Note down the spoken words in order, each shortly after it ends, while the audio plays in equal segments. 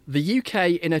The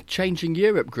UK in a Changing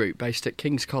Europe group based at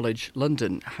King's College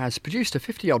London has produced a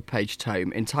 50-odd page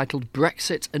tome entitled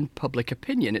Brexit and Public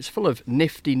Opinion. It's full of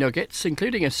nifty nuggets,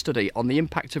 including a study on the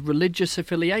impact of religious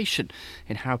affiliation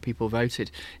in how people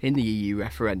voted in the EU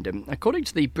referendum. According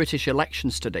to the British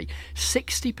election study,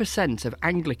 60% of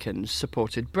Anglicans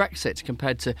supported Brexit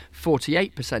compared to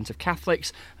 48% of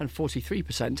Catholics and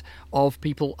 43% of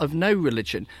people of no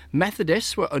religion.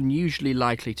 Methodists were unusually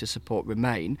likely to support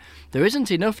Remain. There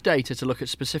isn't enough data to look at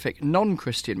specific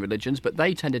non-Christian religions, but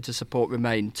they tended to support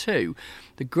Remain too.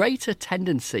 The greater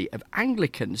tendency of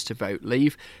Anglicans to vote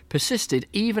Leave persisted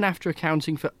even after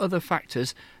accounting for other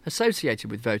factors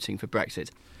associated with voting for Brexit.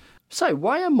 So,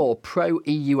 why a more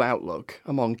pro-EU outlook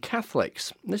among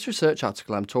Catholics? This research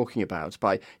article I'm talking about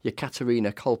by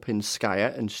Yekaterina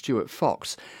Kolpinskaya and Stuart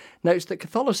Fox notes that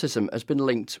Catholicism has been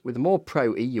linked with a more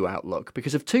pro-EU outlook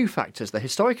because of two factors: the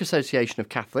historic association of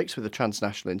Catholics with a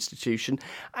transnational institution,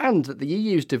 and that the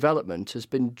EU's development has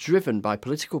been driven by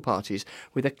political parties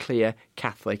with a clear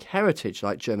Catholic heritage,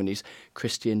 like Germany's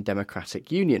Christian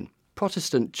Democratic Union.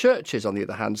 Protestant churches, on the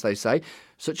other hand, they say,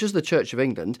 such as the Church of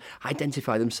England,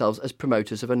 identify themselves as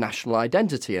promoters of a national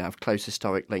identity and have close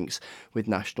historic links with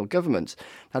national governments.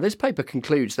 Now, this paper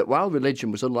concludes that while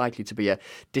religion was unlikely to be a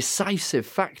decisive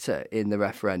factor in the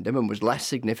referendum and was less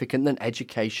significant than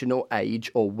education or age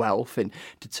or wealth in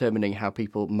determining how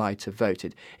people might have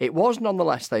voted, it was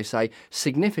nonetheless, they say,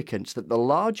 significant that the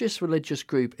largest religious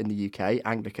group in the UK,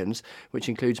 Anglicans, which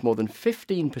includes more than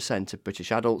 15% of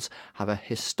British adults, have a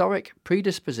historic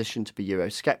predisposition to be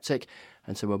Eurosceptic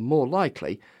and so are more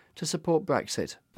likely to support Brexit.